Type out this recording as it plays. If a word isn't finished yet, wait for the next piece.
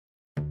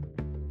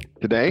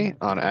Today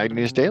on Ag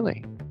News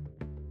Daily.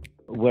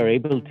 We're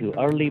able to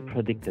early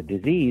predict a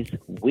disease.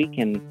 We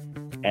can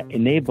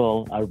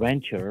enable a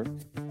rancher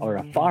or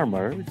a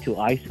farmer to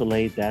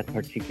isolate that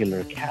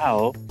particular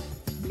cow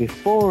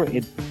before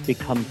it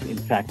becomes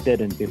infected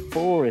and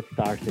before it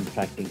starts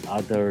infecting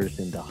others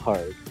in the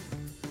herd.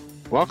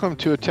 Welcome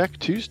to a Tech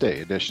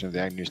Tuesday edition of the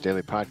Ag News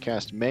Daily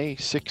podcast, May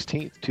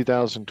 16th,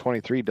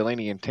 2023.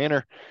 Delaney and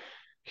Tanner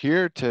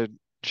here to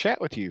chat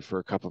with you for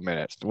a couple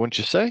minutes. Wouldn't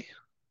you say?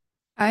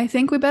 I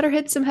think we better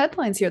hit some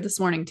headlines here this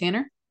morning,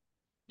 Tanner.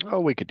 Oh,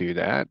 we could do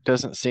that.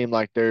 Doesn't seem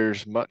like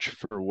there's much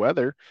for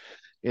weather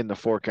in the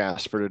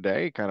forecast for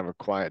today. Kind of a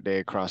quiet day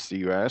across the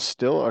U.S.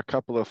 Still a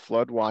couple of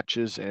flood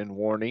watches and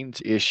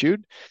warnings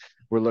issued.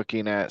 We're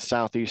looking at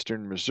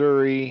southeastern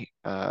Missouri,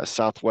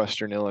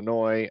 southwestern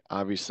Illinois.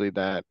 Obviously,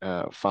 that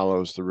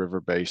follows the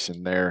river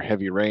basin there.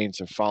 Heavy rains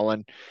have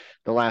fallen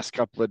the last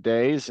couple of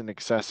days, and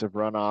excessive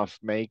runoff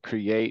may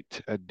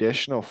create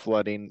additional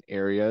flooding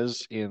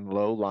areas in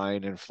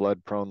low-lying and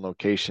flood-prone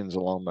locations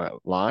along that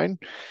line.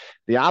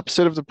 The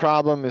opposite of the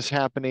problem is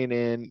happening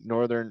in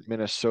northern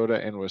Minnesota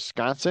and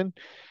Wisconsin,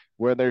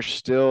 where there's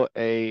still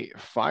a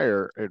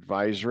fire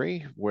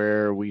advisory,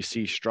 where we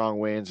see strong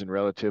winds and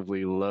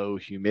relatively low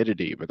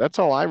humidity. But that's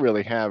all I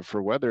really have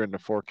for weather in the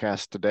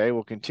forecast today.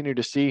 We'll continue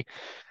to see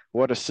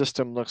what a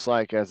system looks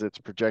like as it's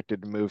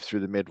projected to move through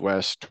the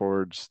Midwest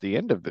towards the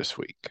end of this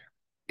week.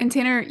 And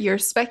Tanner, your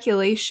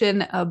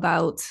speculation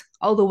about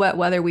all the wet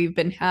weather we've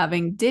been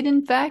having did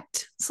in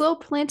fact slow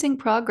planting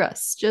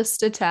progress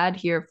just a tad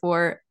here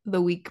for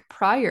the week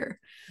prior.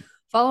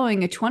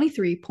 Following a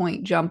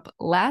 23-point jump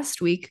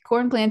last week,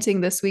 corn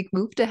planting this week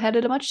moved ahead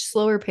at a much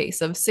slower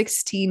pace of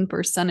 16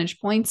 percentage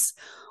points.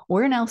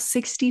 We're now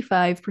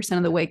 65%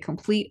 of the way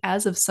complete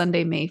as of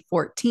Sunday, May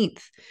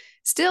 14th.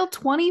 Still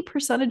 20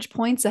 percentage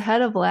points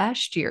ahead of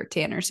last year,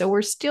 Tanner. So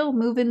we're still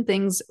moving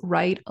things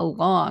right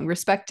along,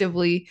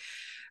 respectively.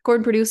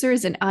 Corn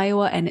producers in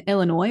Iowa and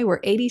Illinois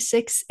were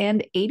 86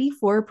 and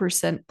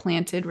 84%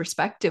 planted,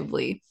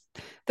 respectively.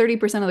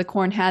 30% of the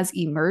corn has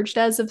emerged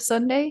as of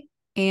Sunday.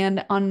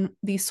 And on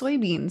the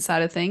soybean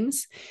side of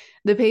things,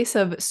 the pace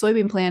of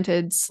soybean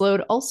planted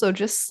slowed also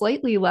just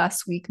slightly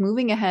last week,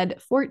 moving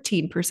ahead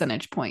 14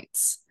 percentage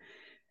points.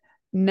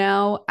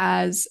 Now,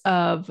 as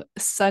of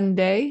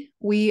Sunday,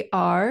 we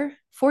are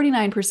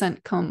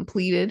 49%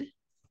 completed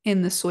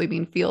in the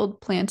soybean field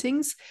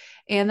plantings,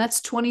 and that's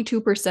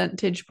 22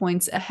 percentage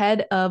points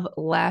ahead of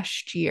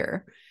last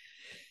year.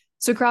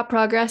 So crop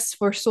progress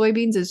for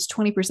soybeans is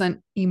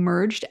 20%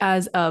 emerged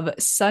as of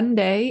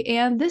Sunday.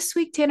 And this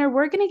week, Tanner,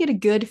 we're going to get a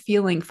good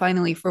feeling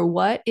finally for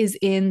what is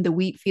in the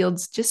wheat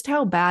fields, just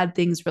how bad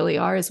things really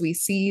are as we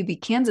see the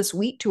Kansas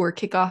Wheat Tour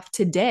kick off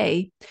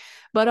today.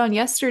 But on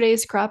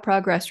yesterday's crop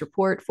progress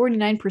report,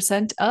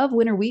 49% of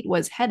winter wheat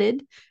was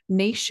headed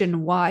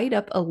nationwide,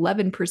 up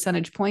 11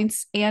 percentage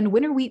points, and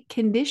winter wheat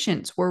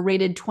conditions were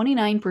rated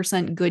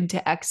 29% good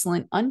to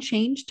excellent,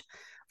 unchanged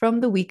from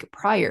the week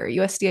prior.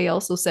 USDA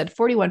also said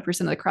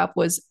 41% of the crop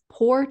was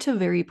poor to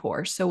very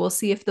poor. So we'll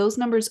see if those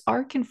numbers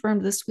are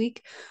confirmed this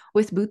week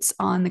with boots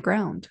on the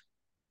ground.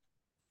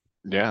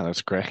 Yeah,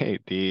 that's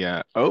great.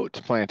 The oat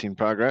planting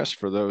progress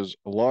for those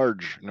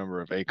large number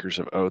of acres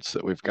of oats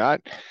that we've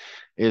got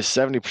is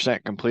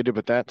 70% completed,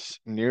 but that's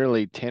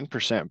nearly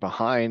 10%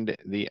 behind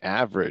the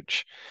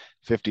average.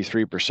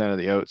 53% of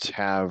the oats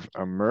have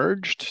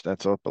emerged.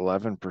 That's up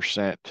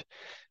 11%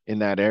 in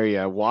that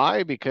area.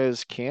 Why?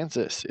 Because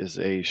Kansas is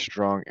a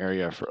strong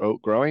area for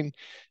oat growing,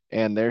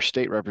 and their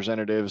state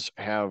representatives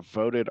have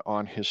voted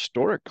on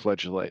historic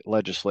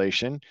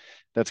legislation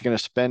that's going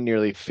to spend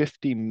nearly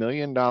 $50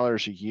 million a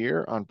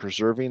year on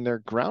preserving their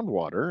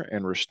groundwater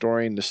and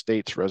restoring the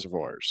state's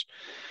reservoirs.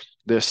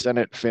 The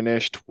Senate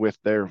finished with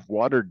their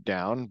watered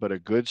down but a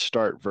good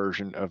start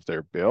version of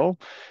their bill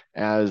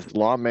as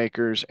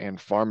lawmakers and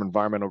farm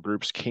environmental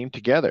groups came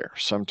together.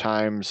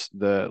 Sometimes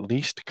the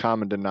least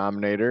common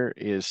denominator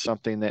is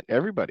something that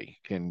everybody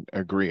can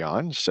agree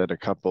on, said a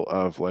couple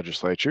of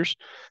legislatures.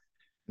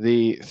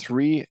 The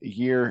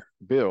 3-year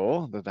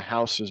bill that the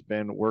House has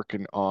been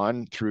working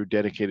on through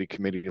dedicated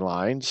committee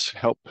lines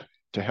help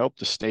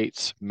the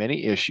state's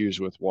many issues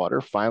with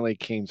water finally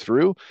came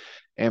through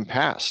and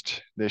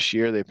passed. This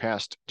year, they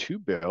passed 2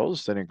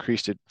 bills that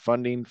increased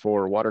funding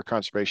for water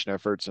conservation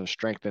efforts and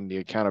strengthened the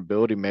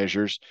accountability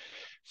measures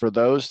for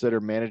those that are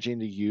managing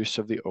the use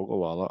of the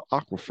Ogallala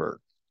Aquifer.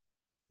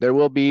 There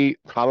will be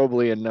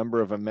probably a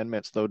number of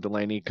amendments, though,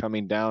 Delaney,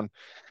 coming down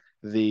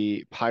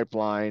the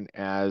pipeline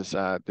as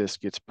this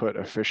gets put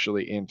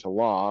officially into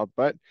law,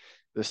 but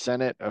the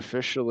Senate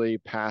officially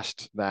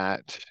passed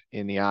that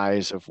in the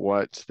eyes of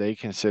what they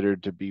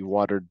considered to be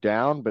watered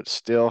down, but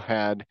still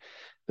had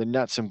the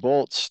nuts and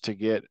bolts to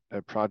get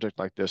a project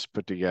like this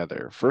put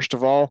together. First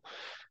of all,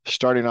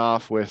 starting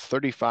off with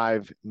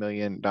 $35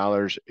 million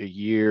a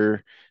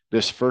year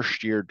this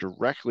first year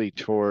directly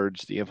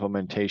towards the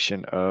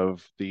implementation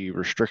of the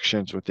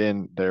restrictions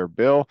within their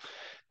bill,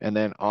 and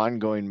then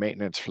ongoing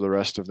maintenance for the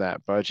rest of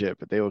that budget.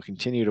 But they will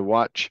continue to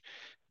watch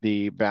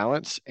the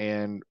balance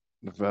and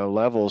the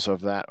levels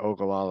of that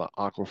Ogallala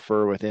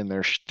aquifer within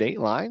their state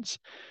lines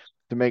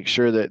to make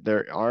sure that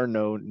there are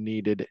no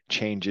needed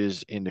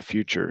changes in the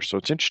future. So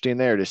it's interesting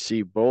there to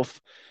see both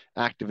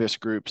activist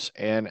groups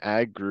and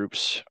ag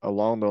groups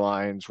along the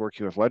lines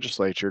working with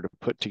legislature to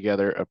put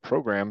together a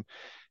program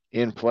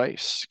in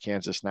place.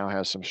 Kansas now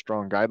has some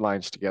strong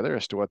guidelines together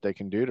as to what they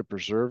can do to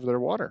preserve their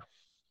water.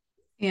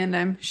 And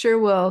I'm sure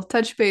we'll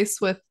touch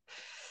base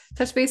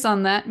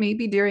on that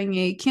maybe during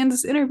a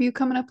Kansas interview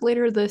coming up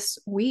later this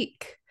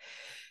week.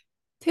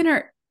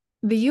 Tanner,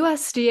 the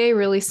USDA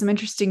released some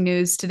interesting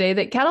news today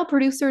that cattle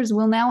producers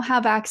will now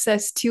have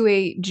access to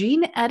a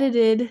gene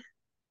edited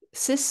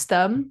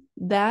system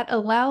that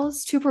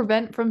allows to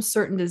prevent from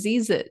certain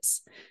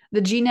diseases.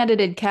 The gene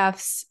edited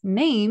calf's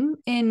name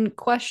in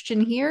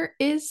question here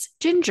is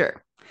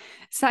Ginger.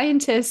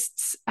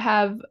 Scientists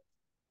have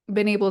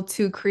been able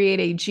to create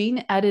a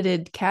gene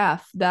edited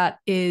calf that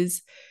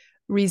is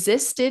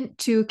resistant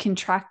to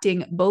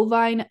contracting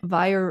bovine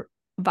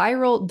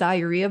viral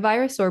diarrhea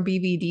virus, or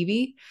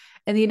BVDV.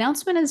 And the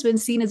announcement has been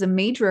seen as a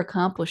major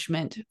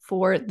accomplishment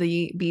for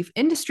the beef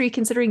industry,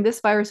 considering this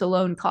virus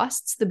alone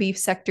costs the beef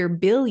sector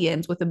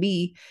billions, with a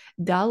B,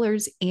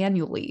 dollars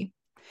annually.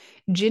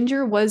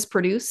 Ginger was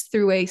produced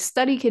through a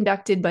study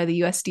conducted by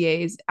the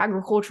USDA's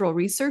Agricultural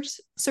Research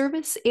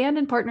Service and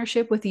in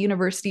partnership with the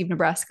University of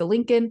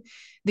Nebraska-Lincoln,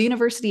 the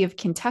University of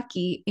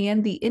Kentucky,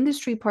 and the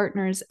industry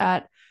partners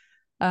at,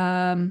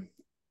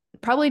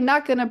 probably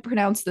not going to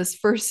pronounce this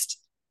first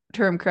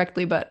term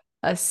correctly, but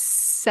a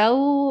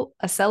cell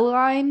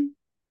line,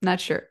 not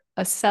sure,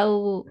 a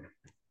cell,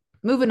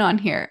 moving on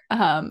here,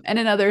 and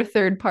another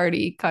third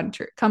party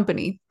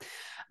company.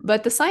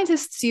 But the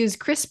scientists use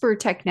CRISPR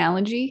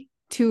technology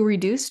to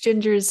reduce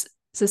Ginger's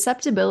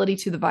susceptibility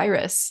to the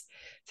virus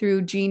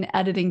through gene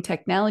editing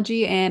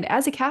technology. And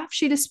as a calf,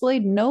 she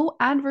displayed no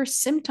adverse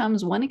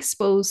symptoms when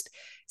exposed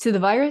to the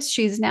virus.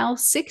 She's now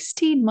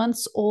 16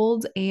 months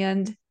old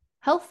and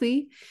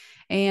healthy.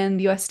 And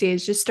the USDA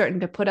is just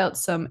starting to put out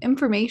some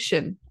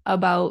information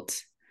about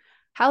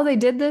how they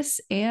did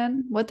this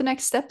and what the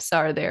next steps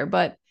are there.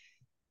 But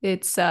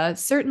it's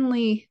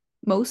certainly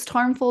most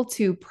harmful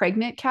to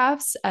pregnant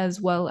calves as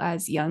well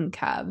as young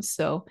calves.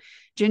 So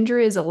Ginger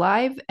is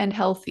alive and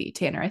healthy,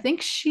 Tanner. I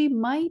think she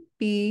might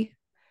be,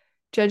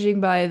 judging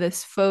by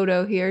this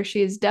photo here,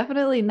 she is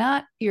definitely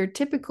not your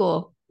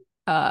typical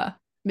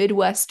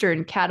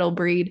Midwestern cattle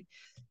breed.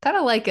 Kind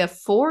of like a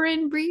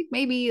foreign breed,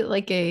 maybe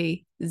like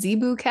a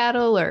zebu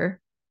cattle or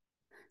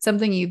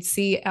something you'd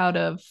see out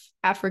of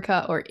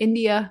Africa or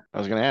India. I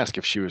was going to ask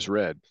if she was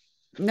red.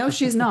 No,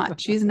 she's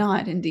not. She's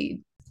not,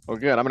 indeed. Well,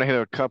 good. I'm going to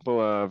hit a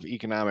couple of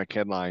economic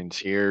headlines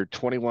here.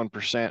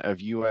 21% of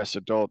U.S.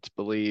 adults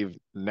believe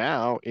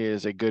now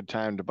is a good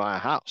time to buy a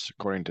house,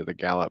 according to the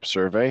Gallup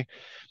survey.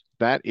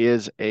 That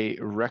is a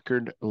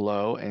record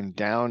low and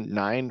down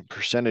 9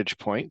 percentage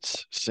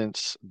points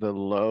since the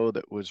low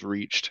that was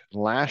reached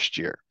last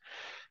year.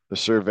 The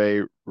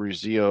survey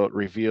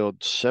revealed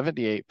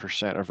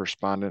 78% of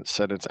respondents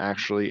said it's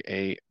actually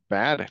a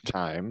bad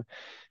time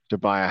to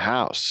buy a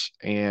house.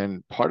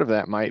 And part of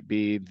that might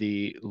be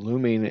the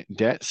looming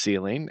debt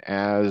ceiling,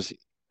 as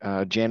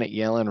Janet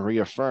Yellen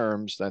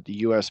reaffirms that the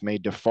U.S. may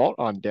default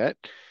on debt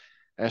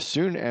as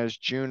soon as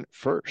June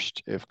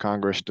 1st if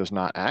Congress does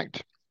not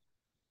act.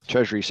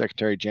 Treasury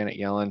Secretary Janet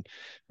Yellen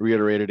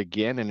reiterated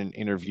again in an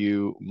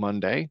interview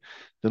Monday.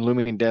 The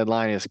looming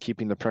deadline is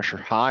keeping the pressure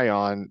high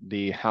on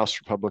the House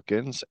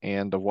Republicans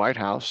and the White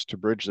House to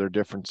bridge their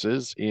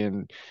differences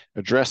in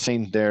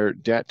addressing their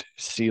debt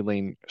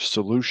ceiling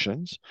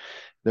solutions.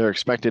 They're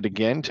expected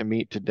again to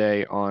meet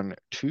today on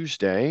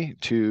Tuesday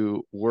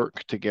to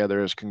work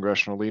together as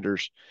congressional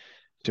leaders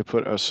to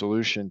put a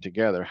solution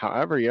together.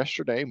 However,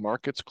 yesterday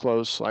markets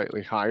closed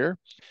slightly higher.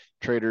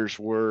 Traders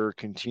were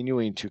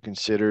continuing to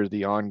consider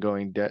the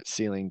ongoing debt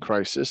ceiling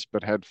crisis,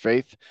 but had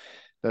faith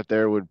that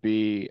there would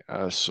be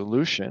a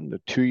solution. The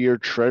 2-year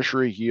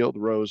Treasury yield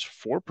rose to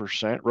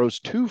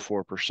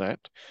 4%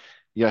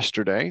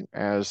 yesterday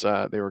as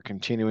they were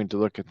continuing to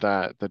look at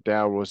that. The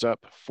Dow was up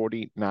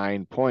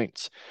 49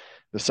 points.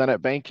 The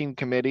Senate Banking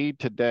Committee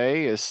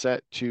today is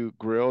set to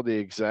grill the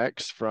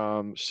execs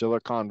from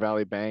Silicon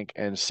Valley Bank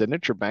and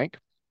Signature Bank.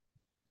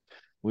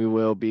 We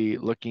will be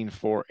looking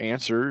for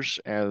answers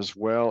as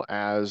well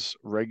as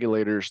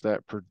regulators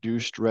that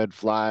produced red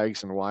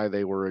flags and why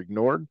they were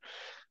ignored.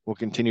 We'll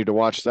continue to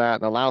watch that.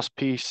 And the last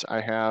piece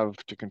I have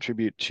to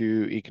contribute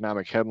to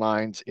economic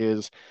headlines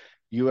is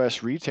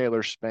U.S.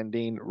 retailer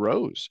spending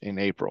rose in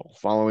April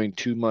following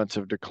 2 months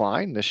of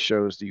decline. This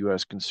shows the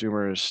U.S.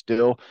 consumer is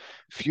still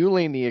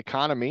fueling the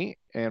economy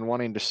and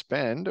wanting to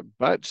spend,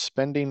 but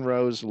spending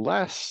rose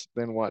less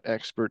than what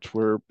experts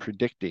were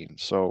predicting.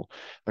 So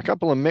a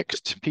couple of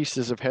mixed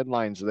pieces of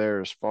headlines there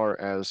as far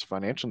as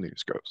financial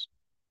news goes.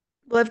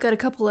 Well, I've got a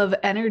couple of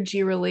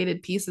energy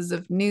related pieces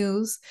of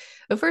news.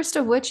 The first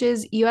of which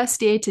is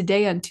USDA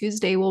today on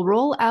Tuesday will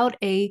roll out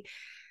a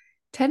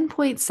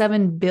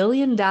 $10.7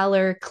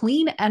 billion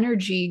clean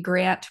energy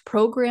grant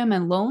program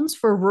and loans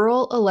for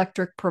rural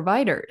electric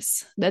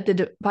providers that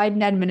the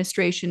Biden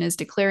administration is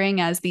declaring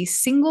as the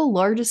single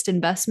largest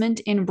investment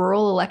in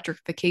rural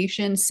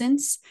electrification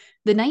since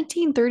the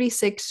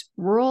 1936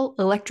 Rural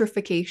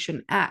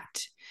Electrification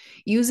Act.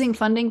 Using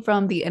funding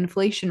from the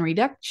Inflation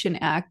Reduction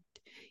Act,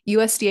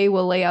 USDA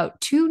will lay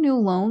out 2 new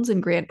loans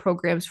and grant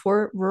programs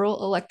for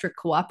rural electric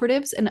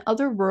cooperatives and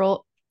other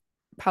rural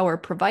power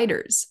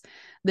providers.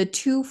 The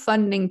 2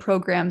 funding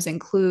programs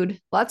include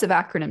lots of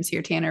acronyms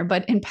here, Tanner,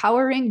 but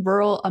Empowering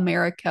Rural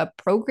America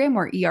Program,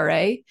 or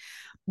ERA,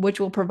 which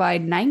will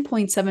provide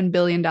 $9.7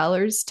 billion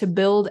to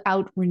build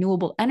out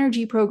renewable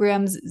energy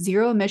programs,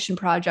 zero emission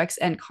projects,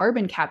 and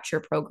carbon capture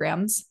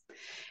programs.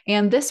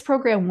 And this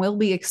program will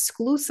be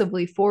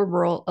exclusively for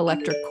rural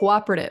electric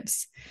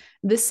cooperatives.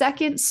 The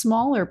second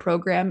smaller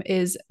program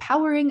is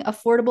Powering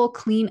Affordable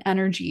Clean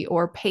Energy,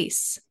 or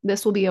PACE.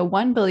 This will be a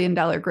 $1 billion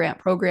grant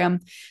program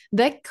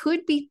that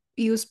could be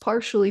used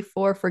partially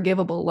for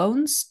forgivable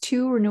loans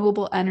to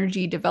renewable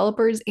energy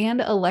developers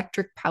and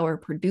electric power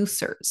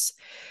producers.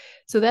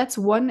 So that's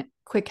one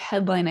quick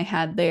headline I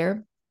had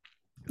there.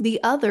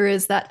 The other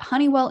is that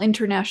Honeywell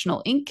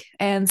International Inc.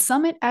 and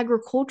Summit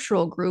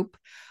Agricultural Group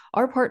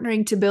are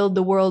partnering to build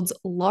the world's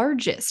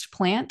largest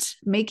plant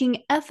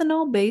making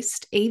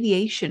ethanol-based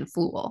aviation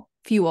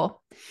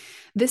fuel.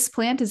 This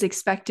plant is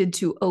expected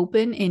to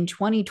open in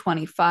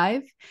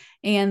 2025,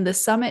 and the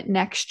Summit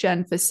Next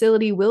Gen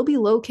facility will be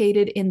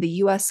located in the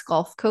U.S.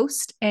 Gulf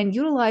Coast and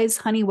utilize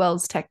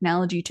Honeywell's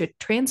technology to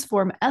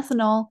transform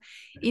ethanol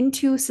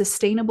into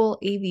sustainable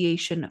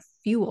aviation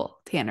fuel,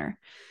 Tanner.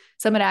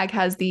 Summit Ag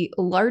has the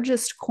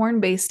largest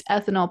corn-based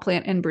ethanol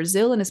plant in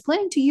Brazil and is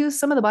planning to use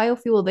some of the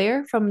biofuel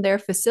there from their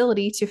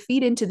facility to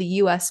feed into the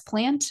U.S.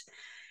 plant,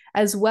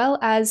 as well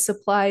as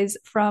supplies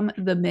from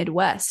the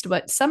Midwest.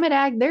 But Summit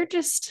Ag,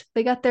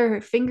 they got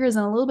their fingers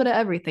in a little bit of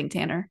everything,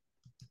 Tanner.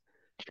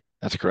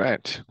 That's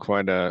correct.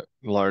 Quite a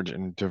large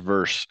and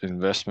diverse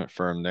investment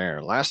firm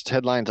there. Last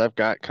headlines I've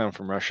got come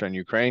from Russia and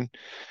Ukraine.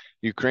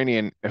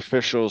 Ukrainian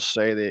officials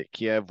say that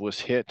Kiev was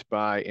hit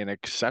by an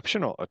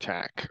exceptional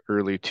attack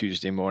early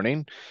Tuesday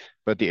morning,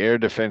 but the air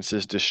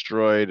defenses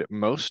destroyed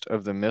most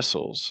of the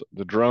missiles.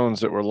 The drones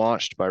that were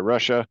launched by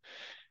Russia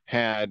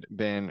had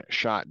been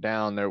shot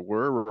down. There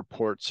were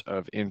reports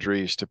of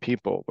injuries to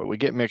people, but we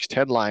get mixed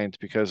headlines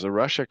because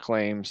Russia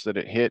claims that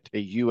it hit a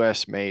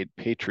U.S.-made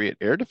Patriot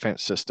air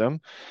defense system,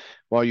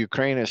 while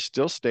Ukraine is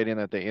still stating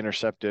that they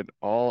intercepted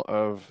all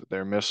of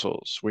their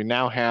missiles. We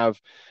now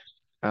have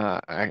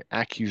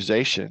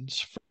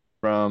accusations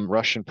from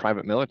Russian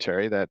private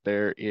military that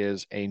there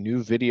is a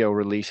new video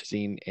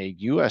releasing a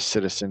U.S.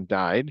 citizen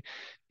died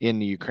in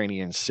the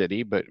Ukrainian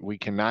city, but we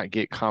cannot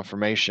get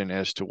confirmation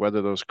as to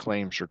whether those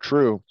claims are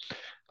true.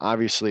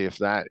 Obviously, if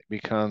that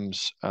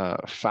becomes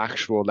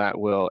factual, that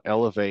will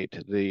elevate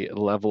the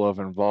level of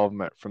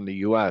involvement from the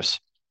U.S.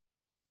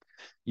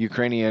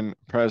 Ukrainian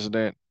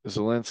President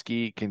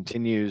Zelensky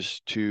continues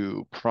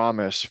to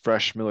promise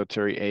fresh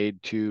military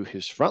aid to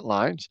his front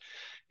lines,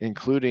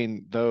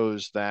 including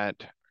those that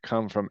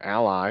come from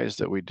allies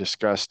that we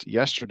discussed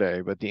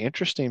yesterday. But the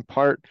interesting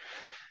part,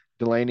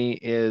 Delaney,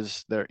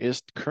 is there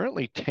is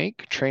currently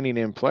tank training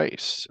in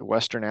place.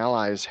 Western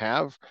allies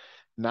have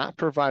not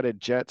provided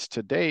jets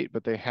to date,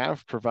 but they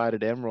have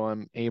provided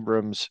M1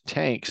 Abrams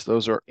tanks.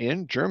 Those are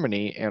in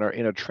Germany and are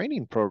in a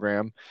training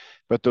program,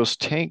 but those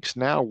tanks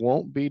now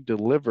won't be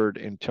delivered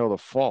until the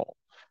fall.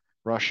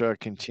 Russia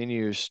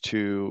continues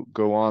to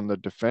go on the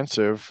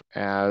defensive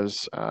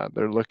as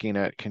they're looking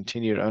at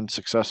continued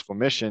unsuccessful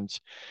missions,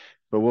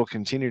 but we'll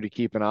continue to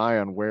keep an eye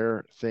on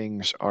where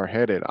things are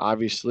headed.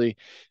 Obviously,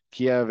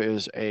 Kiev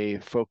is a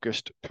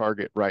focused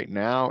target right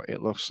now.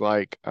 It looks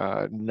like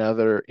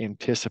another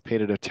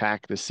anticipated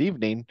attack this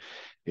evening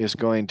is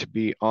going to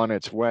be on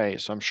its way.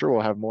 So I'm sure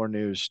we'll have more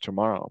news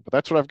tomorrow. But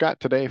that's what I've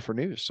got today for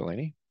news,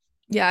 Delaney.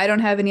 Yeah, I don't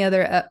have any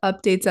other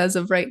updates as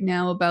of right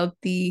now about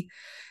the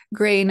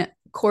grain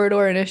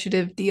corridor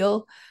initiative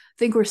deal. I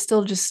think we're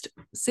still just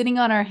sitting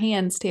on our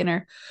hands,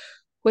 Tanner,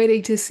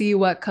 waiting to see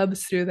what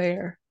comes through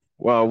there.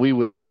 Well, we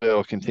will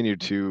continue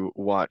to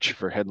watch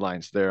for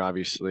headlines there,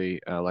 obviously,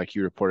 like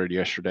you reported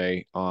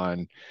yesterday,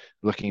 on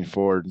looking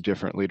for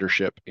different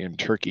leadership in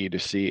Turkey to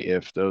see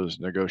if those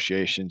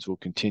negotiations will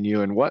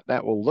continue and what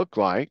that will look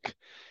like.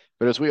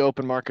 But as we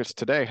open markets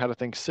today, how do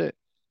things sit?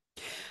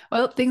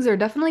 Well, things are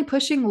definitely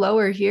pushing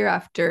lower here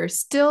after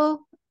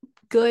still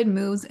good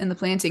moves in the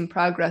planting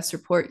progress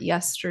report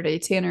yesterday,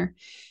 Tanner.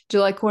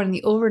 July corn in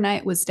the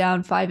overnight was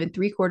down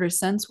 5.75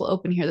 cents. Will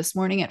open here this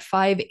morning at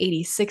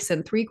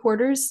 5.86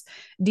 3/4.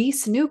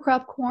 Dees new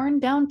crop corn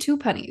down 2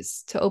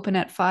 pennies to open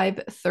at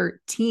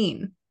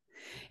 5.13.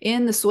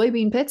 In the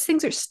soybean pits,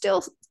 things are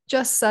still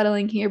just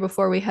settling here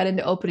before we head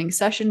into opening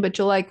session, but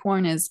July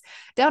corn is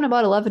down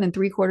about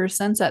 11.75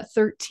 cents at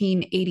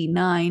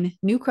 13.89.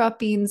 New crop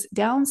beans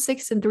down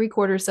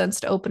 6.75 cents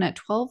to open at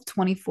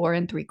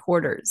 12.24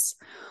 3/4.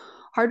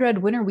 Hard red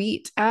winter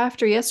wheat,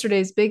 after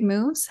yesterday's big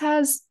moves,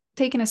 has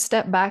taken a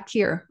step back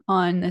here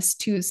on this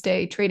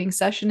Tuesday trading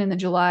session in the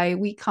July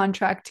wheat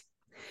contract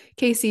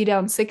KC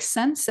down 6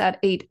 cents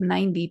at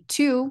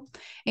 8.92.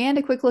 And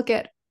a quick look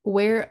at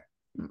where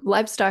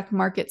livestock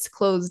markets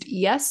closed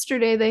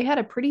yesterday. They had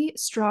a pretty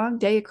strong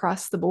day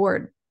across the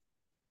board.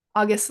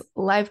 August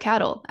live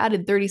cattle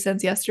added 30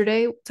 cents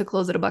yesterday to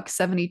close at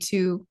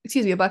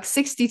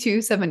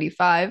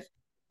 $1.6275.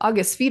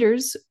 August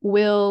feeders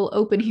will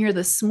open here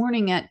this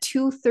morning at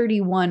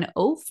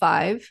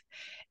 231.05.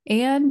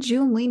 And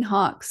June lean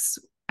hogs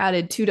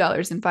added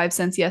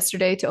 $2.05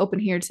 yesterday to open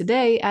here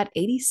today at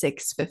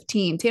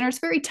 86.15. Tanner, it's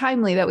very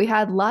timely that we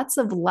had lots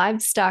of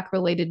livestock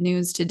related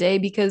news today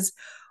because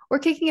we're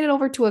kicking it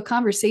over to a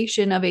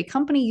conversation of a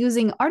company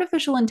using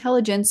artificial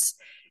intelligence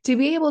to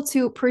be able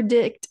to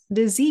predict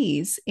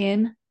disease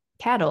in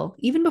cattle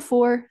even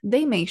before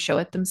they may show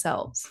it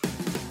themselves.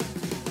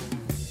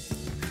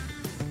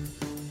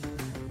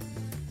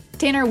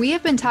 Tanner, we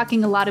have been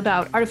talking a lot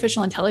about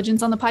artificial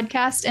intelligence on the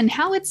podcast and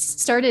how it's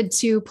started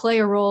to play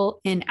a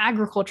role in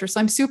agriculture. So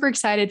I'm super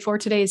excited for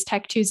today's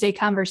Tech Tuesday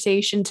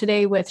conversation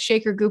today with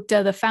Shekhar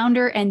Gupta, the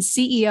founder and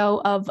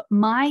CEO of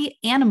My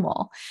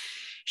AnIML.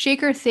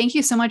 Shekhar, thank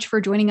you so much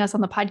for joining us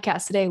on the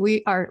podcast today.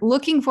 We are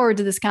looking forward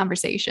to this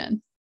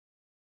conversation.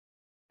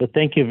 So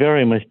thank you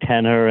very much,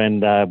 Tanner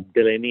and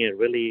Delaney. I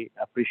really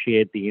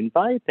appreciate the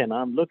invite, and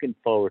I'm looking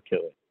forward to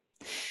it.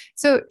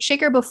 So,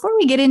 Shekhar, before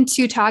we get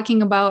into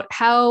talking about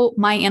how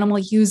My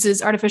AnIML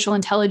uses artificial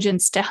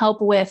intelligence to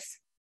help with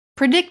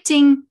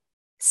predicting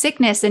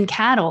sickness in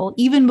cattle,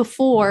 even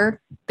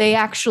before they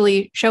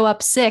actually show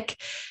up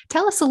sick,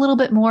 tell us a little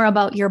bit more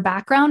about your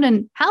background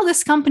and how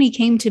this company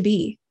came to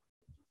be.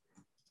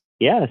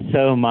 Yeah,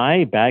 so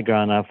my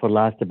background for the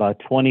last about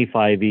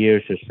 25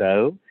 years or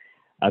so,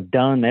 I've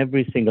done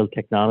every single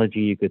technology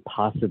you could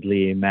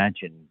possibly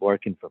imagine,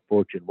 working for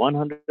Fortune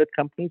 100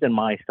 companies and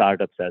my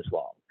startups as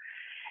well.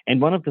 And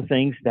one of the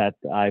things that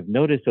I've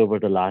noticed over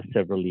the last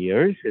several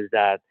years is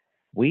that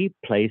we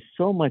place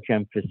so much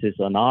emphasis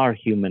on our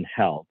human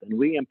health, and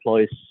we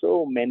employ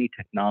so many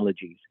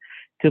technologies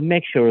to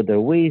make sure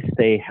that we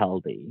stay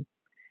healthy.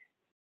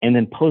 And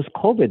then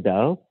post-COVID,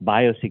 though,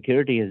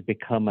 biosecurity has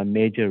become a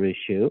major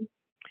issue.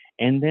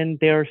 And then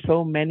there are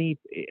so many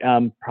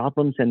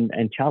problems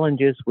and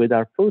challenges with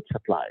our food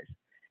supplies.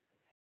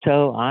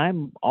 So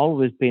I'm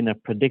always been a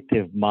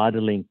predictive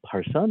modeling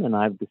person,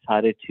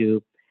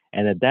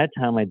 and at that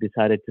time I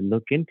decided to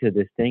look into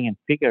this thing and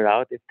figure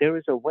out if there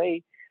is a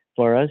way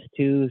for us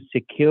to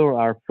secure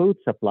our food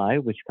supply,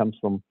 which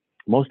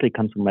mostly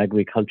comes from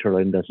agricultural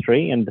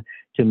industry, and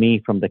to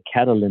me from the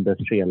cattle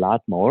industry a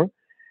lot more.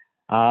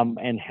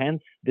 And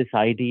hence this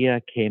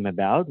idea came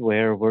about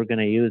where we're going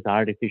to use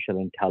artificial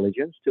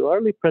intelligence to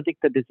early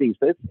predict the disease.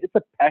 So it's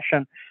a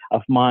passion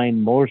of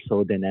mine more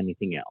so than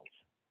anything else.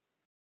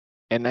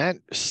 And that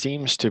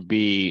seems to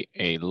be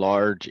a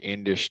large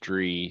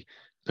industry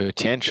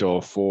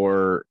potential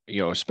for,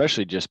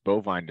 especially just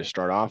bovine to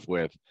start off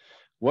with.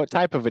 What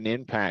type of an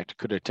impact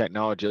could a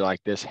technology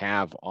like this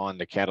have on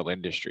the cattle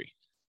industry?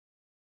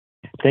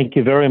 Thank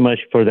you very much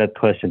for that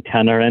question,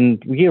 Tanner.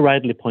 And you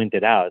rightly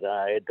pointed out,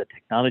 the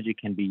technology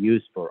can be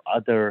used for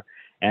other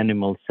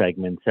animal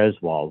segments as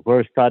well.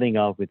 We're starting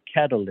off with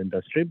cattle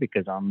industry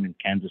because I'm in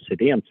Kansas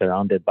City. I'm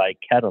surrounded by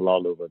cattle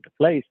all over the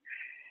place.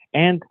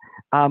 And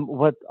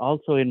what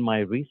also in my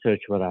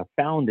research, what I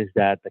found is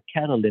that the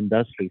cattle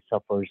industry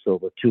suffers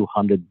over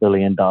 $200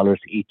 billion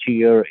each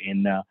year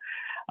in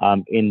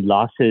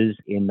losses,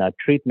 in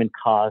treatment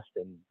costs,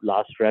 and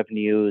lost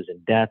revenues,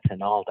 and deaths,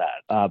 and all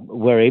that.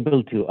 We're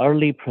able to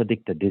early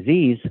predict the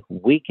disease.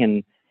 We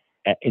can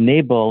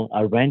enable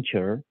a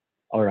rancher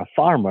or a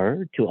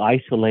farmer to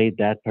isolate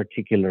that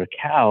particular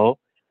cow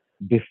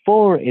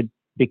before it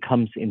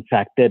becomes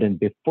infected and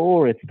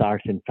before it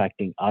starts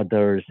infecting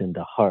others in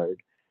the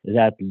herd.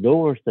 That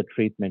lowers the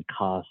treatment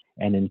cost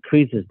and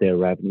increases their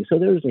revenue. So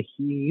there's a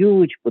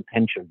huge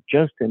potential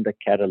just in the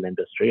cattle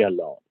industry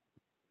alone.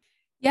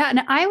 Yeah,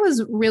 and I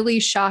was really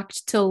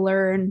shocked to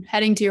learn,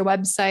 heading to your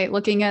website,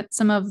 looking at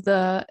some of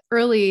the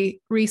early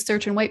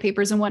research and white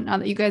papers and whatnot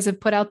that you guys have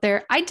put out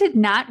there. I did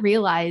not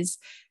realize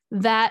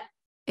that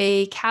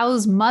a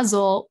cow's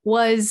muzzle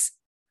was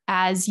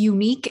as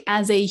unique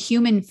as a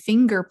human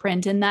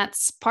fingerprint. And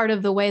that's part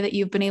of the way that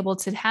you've been able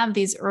to have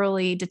these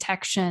early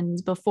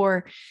detections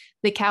before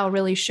the cow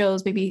really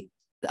shows maybe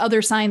the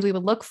other signs we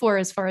would look for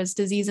as far as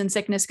disease and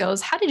sickness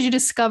goes. How did you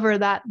discover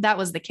that that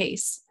was the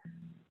case?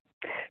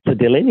 So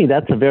Delaney,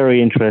 that's a very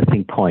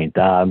interesting point.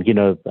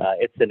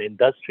 It's an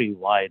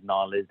industry-wide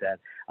knowledge that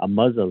a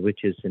muzzle,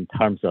 which is in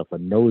terms of a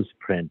nose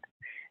print,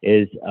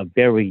 is a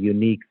very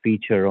unique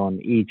feature on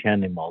each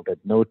animal that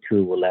no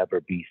two will ever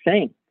be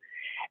same.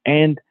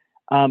 And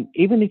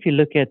even if you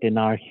look at in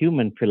our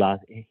human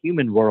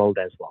world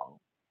as well,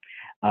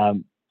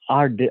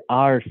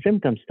 our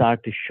symptoms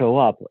start to show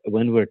up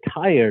when we're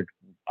tired.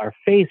 Our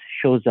face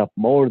shows up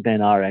more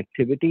than our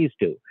activities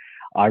do.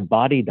 Our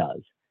body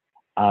does.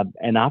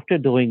 And after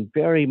doing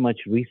very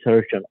much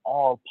research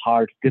on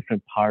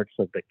different parts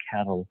of the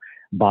cattle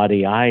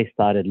body, I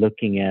started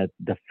looking at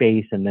the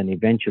face and then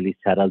eventually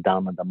settled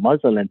down on the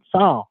muzzle and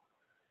saw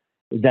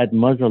that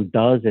muzzle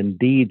does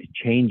indeed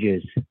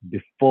changes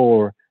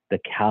before the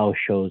cow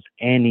shows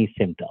any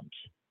symptoms.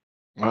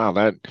 Wow,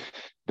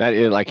 that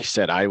is, like you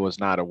said, I was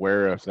not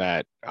aware of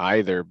that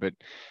either. But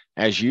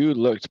as you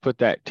look to put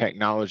that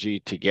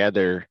technology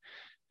together,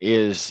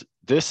 is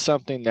this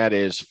something that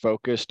is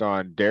focused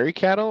on dairy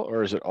cattle,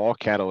 or is it all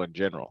cattle in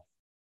general?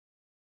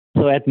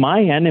 So at My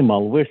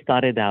AnIML, we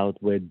started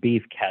out with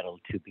beef cattle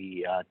to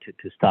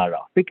start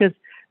off because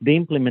the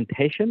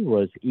implementation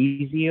was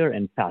easier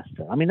and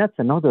faster. I mean, that's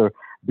another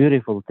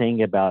beautiful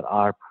thing about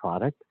our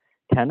product,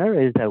 Tanner,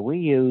 is that we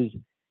use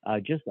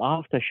just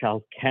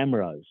off-the-shelf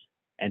cameras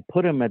and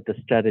put them at the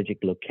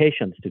strategic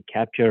locations to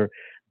capture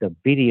the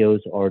videos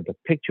or the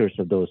pictures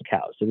of those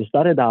cows. So we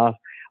started off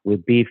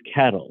with beef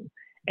cattle,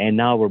 and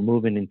now we're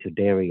moving into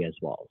dairy as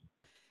well.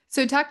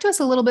 So, talk to us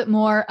a little bit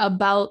more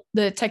about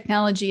the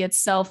technology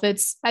itself.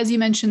 It's, as you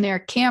mentioned, there are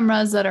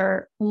cameras that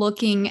are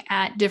looking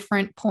at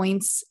different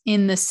points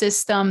in the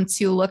system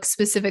to look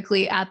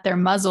specifically at their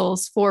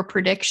muzzles for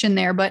prediction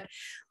there. But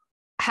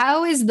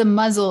how is the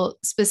muzzle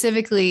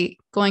specifically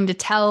going to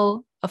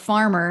tell a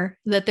farmer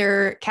that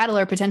their cattle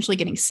are potentially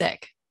getting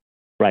sick?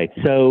 Right.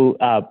 So,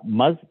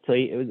 that's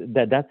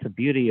the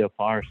beauty of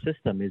our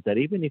system is that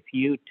even if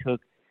you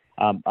took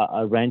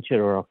a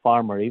rancher or a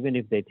farmer, even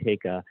if they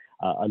take a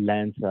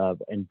lens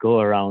and go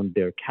around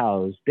their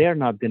cows, they're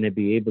not going to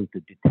be able to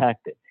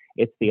detect it.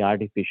 It's the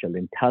artificial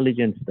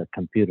intelligence, the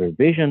computer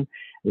vision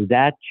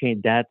that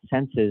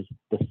senses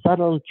the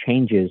subtle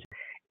changes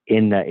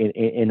in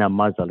a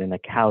muzzle, in a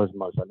cow's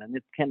muzzle, and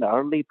it can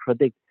early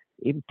predict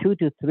even 2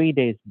 to 3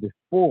 days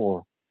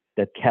before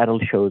that cattle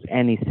shows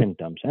any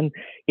symptoms. And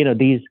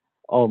these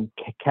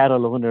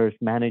cattle owners,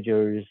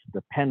 managers,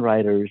 the pen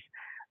writers,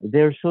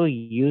 they're so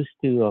used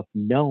to of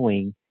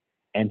knowing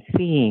and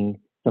seeing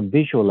some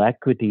visual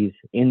equities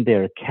in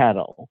their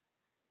cattle.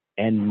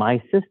 And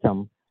my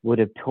system would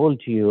have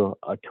told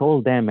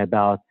them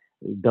about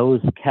those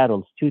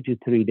cattle 2 to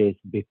 3 days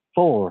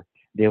before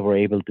they were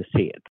able to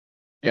see it.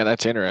 Yeah,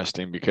 that's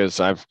interesting because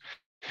I've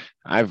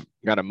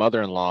got a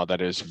mother-in-law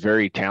that is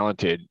very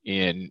talented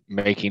in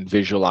making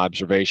visual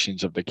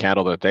observations of the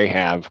cattle that they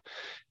have.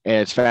 And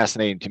it's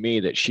fascinating to me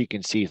that she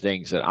can see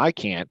things that I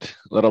can't,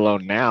 let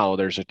alone now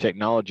there's a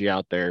technology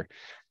out there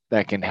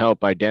that can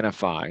help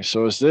identify.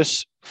 So is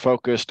this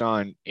focused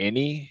on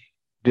any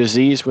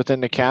disease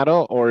within the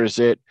cattle, or is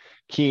it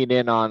keying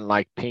in on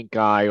like pink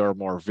eye or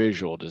more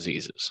visual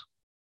diseases?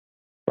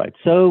 Right.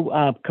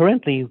 So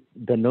currently,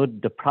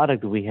 the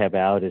product we have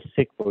out is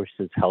sick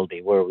versus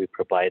healthy, where we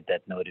provide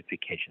that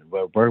notification.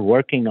 We're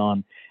working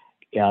on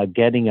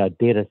getting our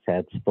data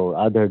sets for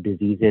other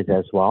diseases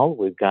as well.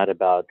 We've got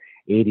about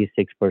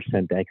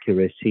 86%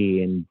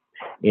 accuracy in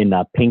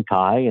pink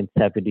eye and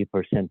 70%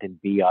 in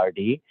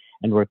BRD,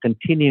 and we're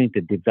continuing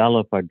to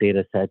develop our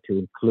data set to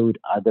include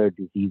other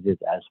diseases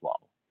as well.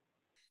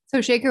 So,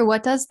 Shekhar,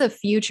 what does the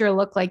future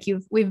look like?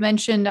 We've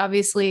mentioned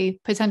obviously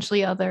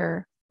potentially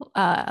other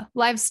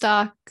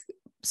livestock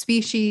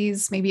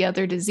species, maybe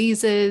other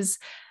diseases.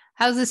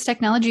 How's this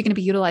technology going to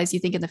be utilized, you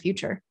think, in the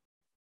future?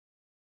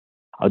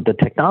 The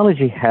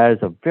technology has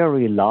a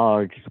very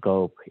large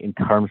scope in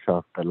terms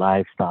of the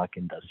livestock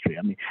industry.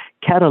 I mean,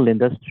 cattle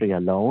industry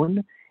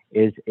alone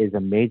is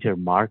a major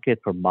market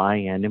for My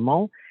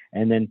AnIML.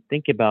 And then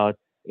think about,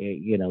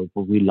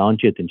 we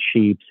launch it in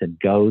sheep and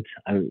goats.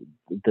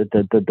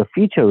 The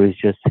future is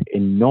just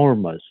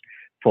enormous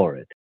for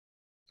it.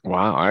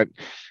 Wow,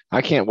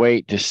 I can't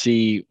wait to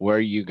see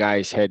where you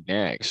guys head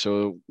next.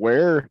 So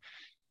where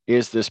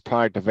is this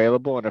product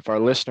available? And if our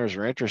listeners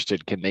are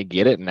interested, can they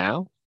get it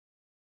now?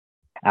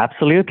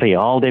 Absolutely.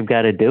 All they've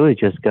got to do is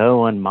just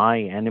go on My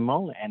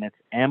AnIML, and it's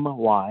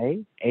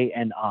MyAnIML.com.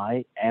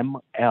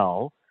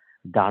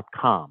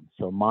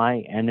 So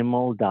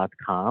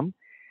MyAnIML.com.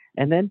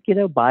 And then,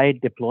 by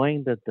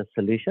deploying the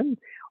solution,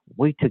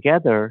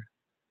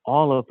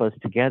 all of us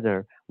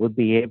together, would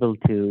be able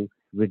to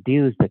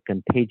reduce the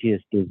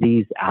contagious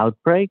disease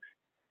outbreaks,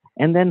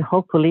 and then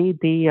hopefully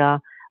the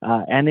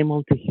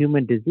animal to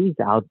human disease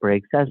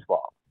outbreaks as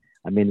well.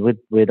 I mean,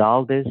 with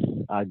all this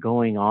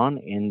going on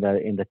in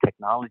the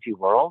technology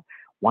world,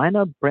 why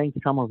not bring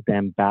some of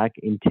them back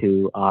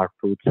into our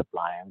food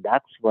supply? And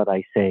that's what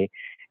I say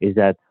is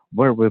that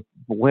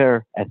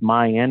we're at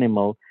My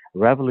AnIML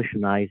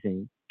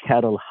revolutionizing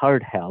cattle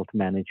herd health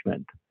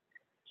management.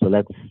 So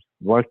let's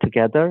work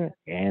together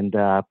and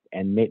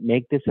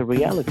make this a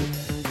reality.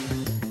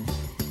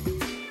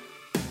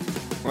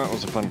 Well, it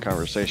was a fun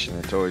conversation.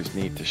 It's always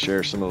neat to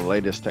share some of the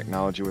latest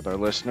technology with our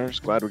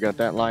listeners. Glad we got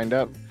that lined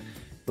up.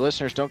 The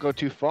listeners, don't go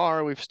too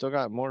far. We've still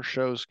got more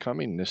shows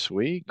coming this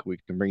week. We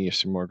can bring you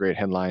some more great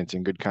headlines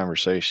and good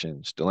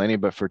conversations. Delaney,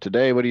 but for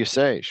today, what do you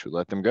say? Should we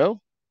let them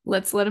go?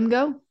 Let's let them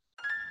go.